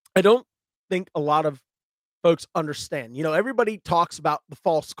I don't think a lot of folks understand. Everybody talks about the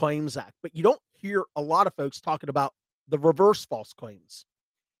False Claims Act, but you don't hear a lot of folks talking about the reverse false claims.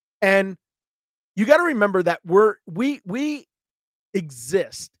 And you got to remember that we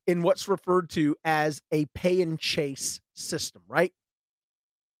exist in what's referred to as a pay and chase system, right?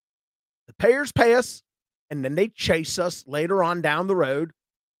 The payers pay us And then they chase us later on down the road,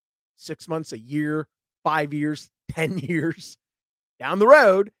 6 months, a year, 5 years, 10 years down the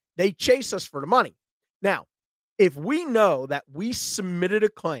road, they chase us for the money. Now, if we know that we submitted a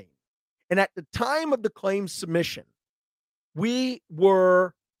claim, and at the time of the claim submission, we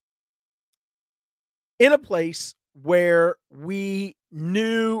were in a place where we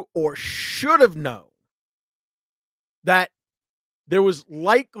knew or should have known that there was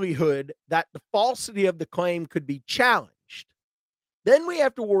likelihood that the falsity of the claim could be challenged, then we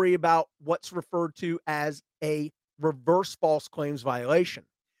have to worry about what's referred to as a reverse false claims violation.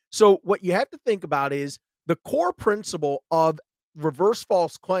 So what you have to think about is the core principle of reverse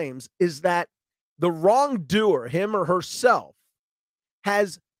false claims is that the wrongdoer, him or herself,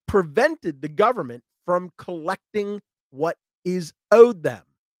 has prevented the government from collecting what is owed them,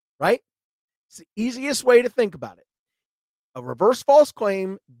 right? It's the easiest way to think about it. A reverse false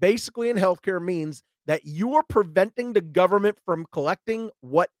claim basically in healthcare means that you are preventing the government from collecting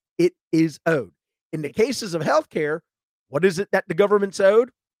what it is owed. In the cases of healthcare, what is it that the government's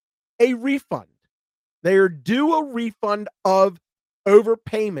owed? A refund. They are due a refund of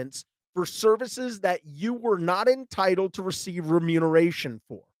overpayments for services that you were not entitled to receive remuneration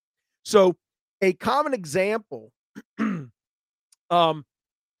for. So a common example,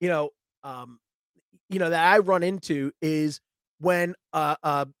 that I run into is when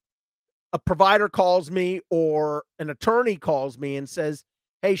a provider calls me or an attorney calls me and says,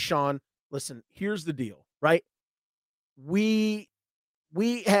 "Hey, Sean, listen, here's the deal, right? We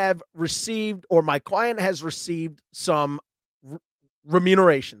have received, or my client has received some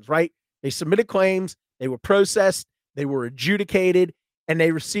remunerations, right? They submitted claims, they were processed, they were adjudicated, and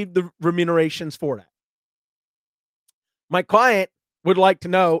they received the remunerations for that. My client would like to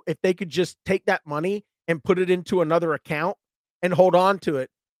know if they could just take that money and put it into another account and hold on to it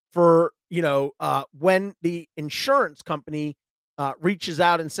for, when the insurance company reaches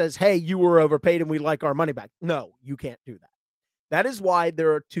out and says, hey, you were overpaid and we'd like our money back. No, you can't do that. That is why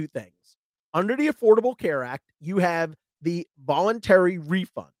there are two things. Under the Affordable Care Act, you have the voluntary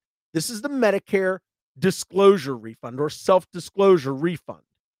refund. This is the Medicare disclosure refund or self-disclosure refund,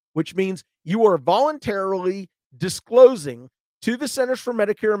 which means you are voluntarily disclosing to the Centers for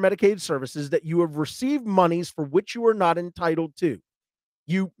Medicare and Medicaid Services that you have received monies for which you are not entitled to.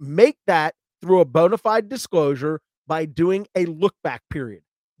 You make that through a bona fide disclosure by doing a look-back period.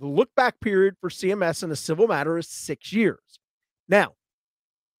 The look-back period for CMS in a civil matter is 6 years. Now,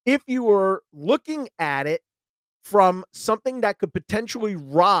 if you are looking at it from something that could potentially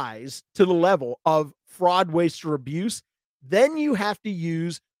rise to the level of fraud, waste, or abuse, then you have to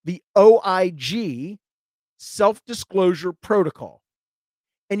use the OIG self-disclosure protocol.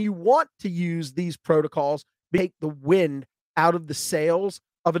 And you want to use these protocols to take the wind out of the sails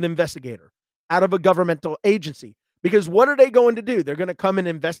of an investigator, out of a governmental agency. Because what are they going to do? They're going to come and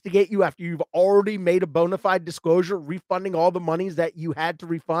investigate you after you've already made a bona fide disclosure, refunding all the monies that you had to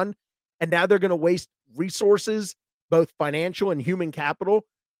refund. And now they're going to waste resources, both financial and human capital.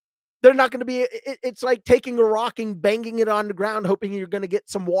 They're not going to be, it's like taking a rock and banging it on the ground, hoping you're going to get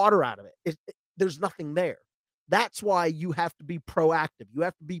some water out of it. There's nothing there. That's why you have to be proactive. You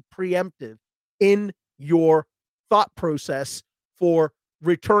have to be preemptive in your thought process for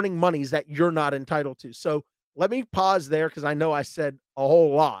returning monies that you're not entitled to. So let me pause there because I know I said a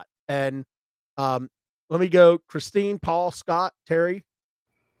whole lot. And let me go Christine, Paul, Scott, Terry,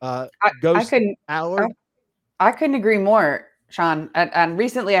 Ghost, Allard. I couldn't agree more, Sean. And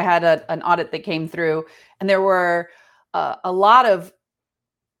recently I had an audit that came through, and there were a lot of,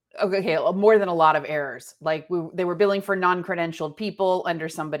 more than a lot of errors. Like they were billing for non-credentialed people under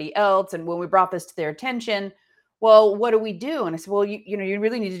somebody else. And when we brought this to their attention, well, what do we do? And I said, well, you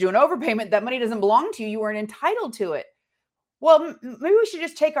really need to do an overpayment. That money doesn't belong to you. You weren't entitled to it. Well, maybe we should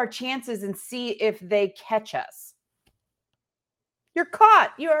just take our chances and see if they catch us. You're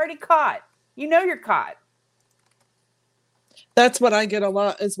caught. You're already caught. You know you're caught. That's what I get a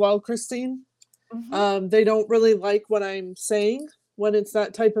lot as well, Christine. Mm-hmm. They don't really like what I'm saying when it's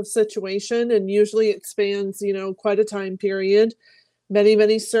that type of situation. And usually it spans, quite a time period, many,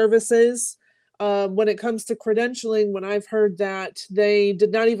 many services. When it comes to credentialing, when I've heard that they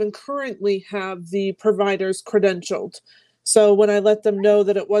did not even currently have the providers credentialed. So when I let them know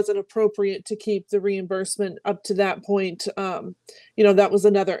that it wasn't appropriate to keep the reimbursement up to that point, that was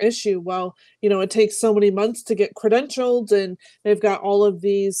another issue. Well, it takes so many months to get credentialed, and they've got all of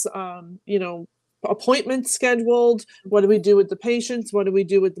these, appointments scheduled. What do we do with the patients? What do we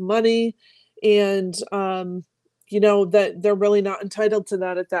do with the money? And, that they're really not entitled to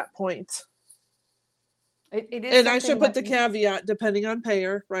that at that point. It is, and I should put the caveat, depending on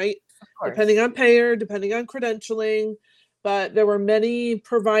payer, right? depending on payer, depending on credentialing. But there were many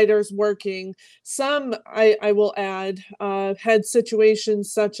providers working. Some, I will add, had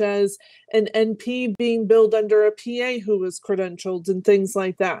situations such as an NP being billed under a PA who was credentialed and things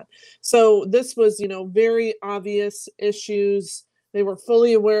like that. So this was, very obvious issues. They were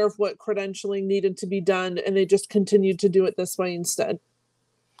fully aware of what credentialing needed to be done, and they just continued to do it this way instead.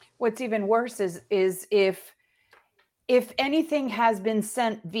 What's even worse is if anything has been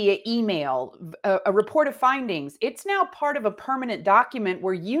sent via email, a report of findings, it's now part of a permanent document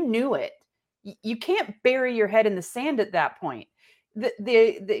where you knew it. You can't bury your head in the sand at that point.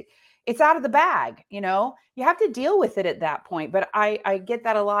 It's out of the bag, you have to deal with it at that point. But I get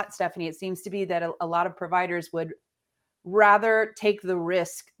that a lot, Stephanie. It seems to be that a lot of providers would rather take the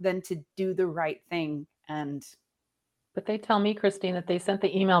risk than to do the right thing. But they tell me, Christine, that they sent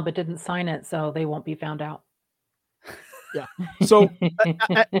the email but didn't sign it, so they won't be found out. Yeah. So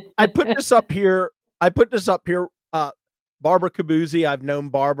I put this up here. Barbara Cabuzzi. I've known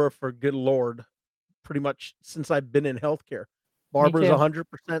Barbara for, good Lord, pretty much since I've been in healthcare. Barbara's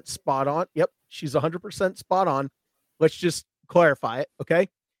 100% spot on. Yep. She's 100% spot on. Let's just clarify it. Okay.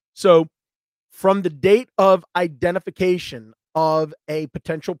 So from the date of identification of a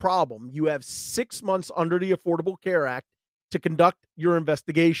potential problem, you have 6 months under the Affordable Care Act to conduct your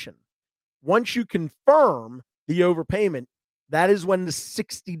investigation. Once you confirm the overpayment, that is when the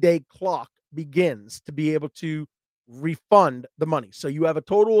 60-day clock begins to be able to refund the money. So you have a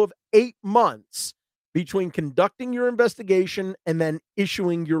total of 8 months between conducting your investigation and then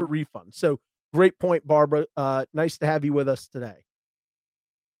issuing your refund. So great point, Barbara. Nice to have you with us today.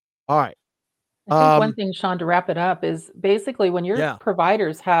 All right. I think one thing, Sean, to wrap it up is basically when your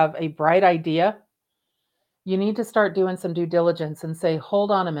providers have a bright idea, you need to start doing some due diligence and say, hold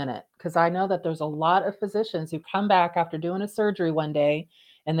on a minute, because I know that there's a lot of physicians who come back after doing a surgery one day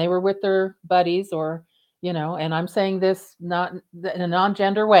and they were with their buddies or, and I'm saying this not in a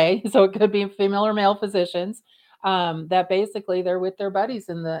non-gender way, so it could be female or male physicians, that basically they're with their buddies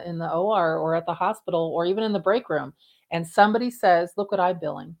in the OR or at the hospital or even in the break room. And somebody says, look what I'm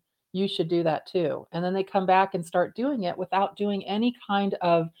billing. You should do that too. And then they come back and start doing it without doing any kind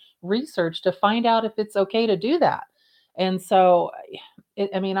of research to find out if it's okay to do that. And so,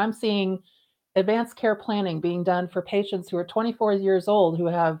 I'm seeing advanced care planning being done for patients who are 24 years old, who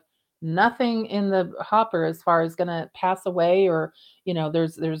have nothing in the hopper as far as going to pass away or,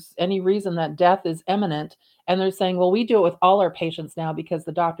 there's any reason that death is imminent. And they're saying, well, we do it with all our patients now because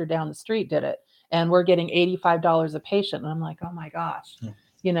the doctor down the street did it. And we're getting $85 a patient. And I'm like, oh my gosh.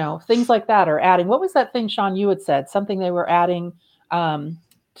 Things like that are adding. What was that thing, Sean, you had said? Something they were adding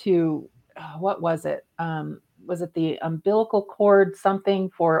to, what was it? Was it the umbilical cord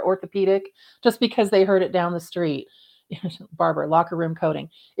something for orthopedic? Just because they heard it down the street. Barbara, locker room coding.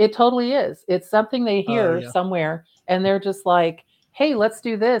 It totally is. It's something they hear somewhere and they're just like, hey, let's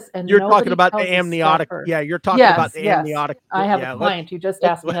do this. And you're talking about the amniotic. Yeah, you're talking about the amniotic. I have a client who just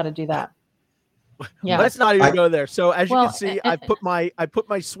asked me how to do that. Yeah, let's not even go there. So as you can see, I put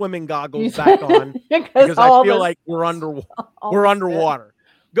my swimming goggles back on because I feel like we're underwater.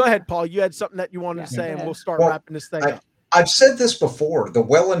 Go ahead, Paul. You had something that you wanted to say, and we'll start wrapping this thing up. I've said this before. The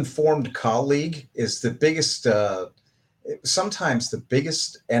well-informed colleague is the biggest, sometimes the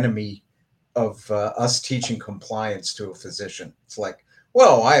biggest enemy of us teaching compliance to a physician. It's like,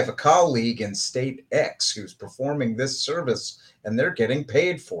 well, I have a colleague in state X who's performing this service, and they're getting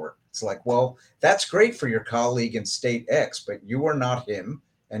paid for it. It's like, well, that's great for your colleague in state X, but you are not him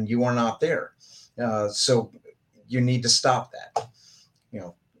and you are not there. So you need to stop that,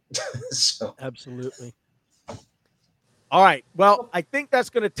 So absolutely. All right. Well, I think that's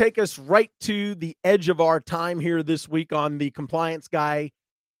going to take us right to the edge of our time here this week on the Compliance Guy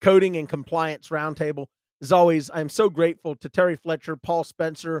Coding and Compliance Roundtable. As always, I'm so grateful to Terry Fletcher, Paul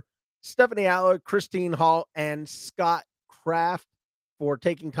Spencer, Stephanie Aller, Christine Hall, and Scott Kraft for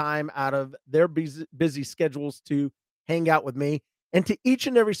taking time out of their busy schedules to hang out with me, and to each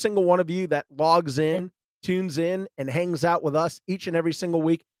and every single one of you that logs in, tunes in, and hangs out with us each and every single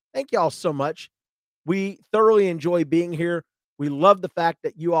week. Thank you all so much. We thoroughly enjoy being here. We love the fact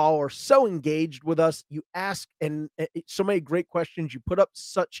that you all are so engaged with us. You ask and so many great questions. You put up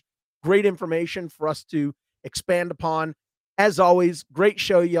such great information for us to expand upon. As always, great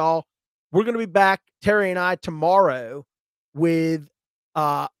show, y'all. We're going to be back, Terry and I, tomorrow with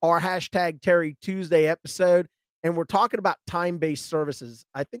our hashtag Terry Tuesday episode, and we're talking about time-based services.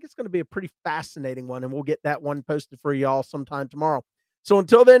 I think it's going to be a pretty fascinating one, and we'll get that one posted for y'all sometime tomorrow. So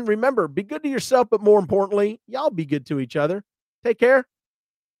until then, remember, be good to yourself, but more importantly, y'all be good to each other. Take care.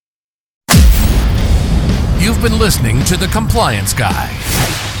 You've been listening to The Compliance Guy.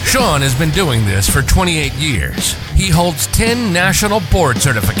 Sean has been doing this for 28 years. He holds 10 national board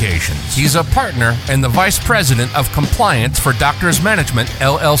certifications. He's a partner and the vice president of compliance for Doctors Management,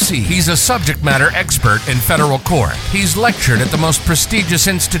 LLC. He's a subject matter expert in federal court. He's lectured at the most prestigious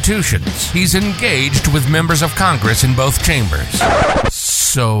institutions. He's engaged with members of Congress in both chambers.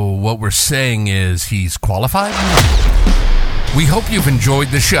 So what we're saying is he's qualified? We hope you've enjoyed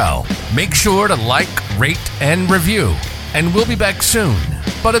the show. Make sure to like, rate, and review. And we'll be back soon.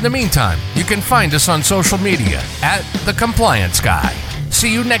 But in the meantime, you can find us on social media at The Compliance Guy.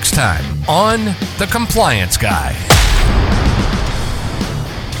 See you next time on The Compliance Guy.